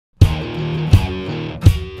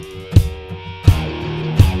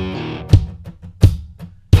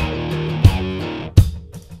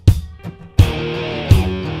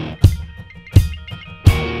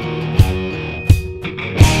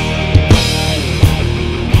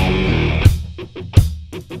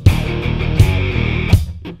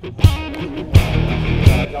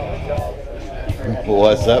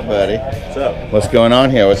What's up, buddy? What's up? What's going on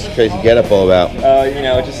here? What's the crazy getup all about? You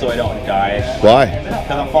know, just so I don't die. Why? Because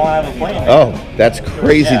I'm falling out of a plane. Oh, that's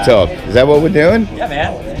crazy Yeah. talk. Is that what we're doing? Yeah,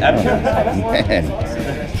 man. Attitude. Man.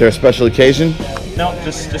 Is there a special occasion? No,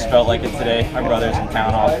 just felt like it today. My brother's in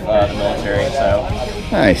town off the military, so.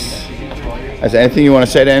 Nice. Is there anything you want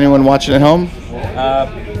to say to anyone watching at home?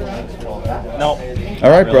 No. All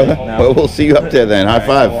right, Really, brother. no. Well, we'll see you up there then. High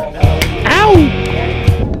five. Ow!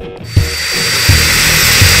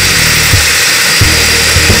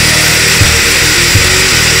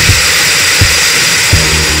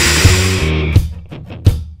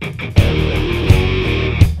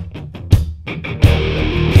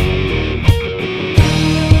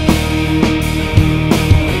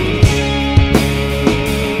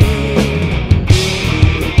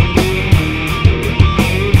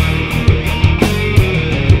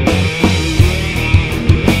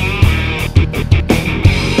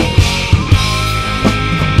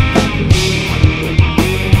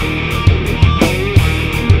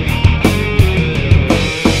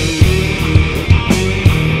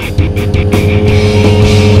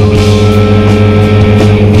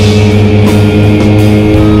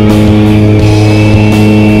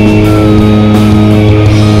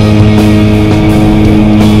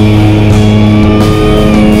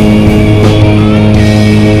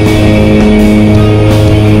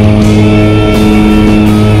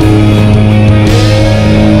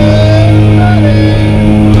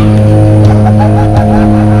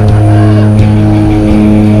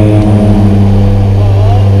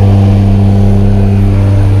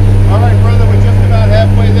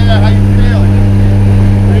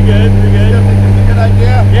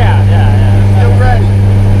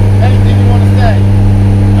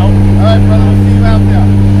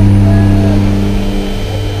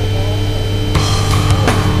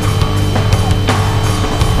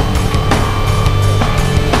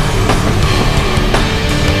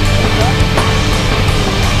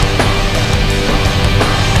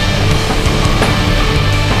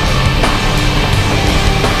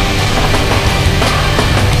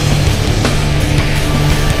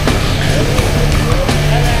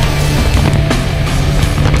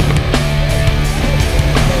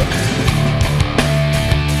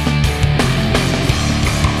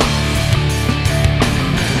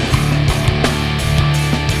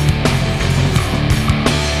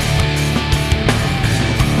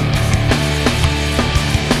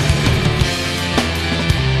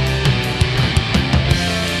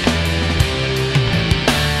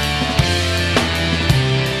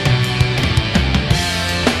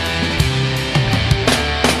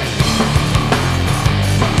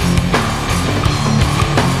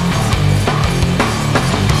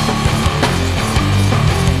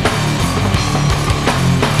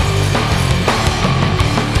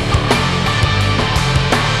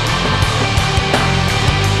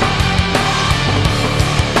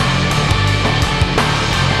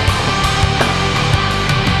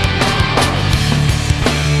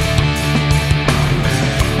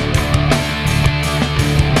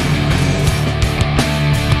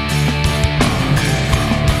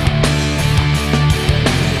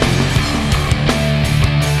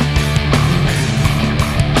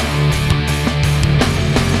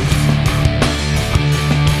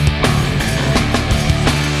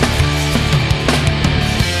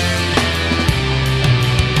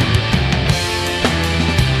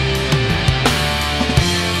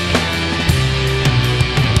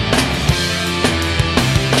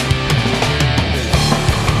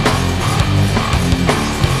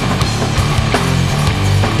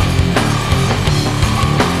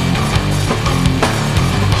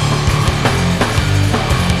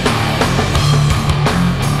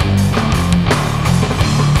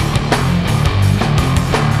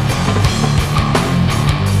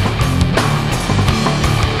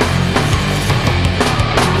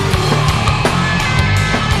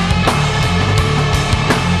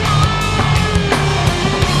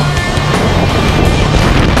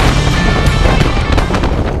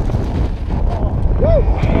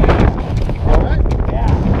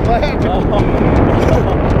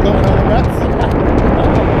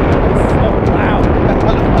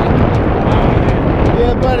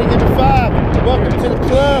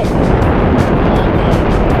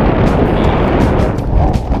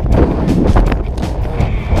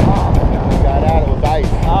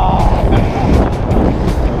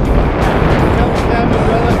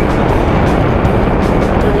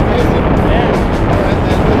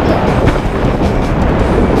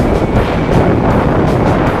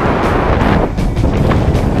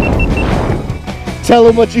 Tell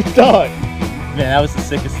them what you thought. Man, that was the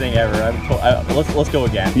sickest thing ever. Let's go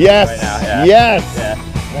again. Yes. Right now. Yeah. Yes.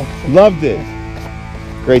 Yeah. Loved it.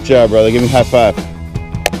 Great job, brother. Give me a high five.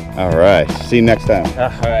 All right. See you next time.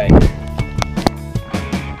 All right.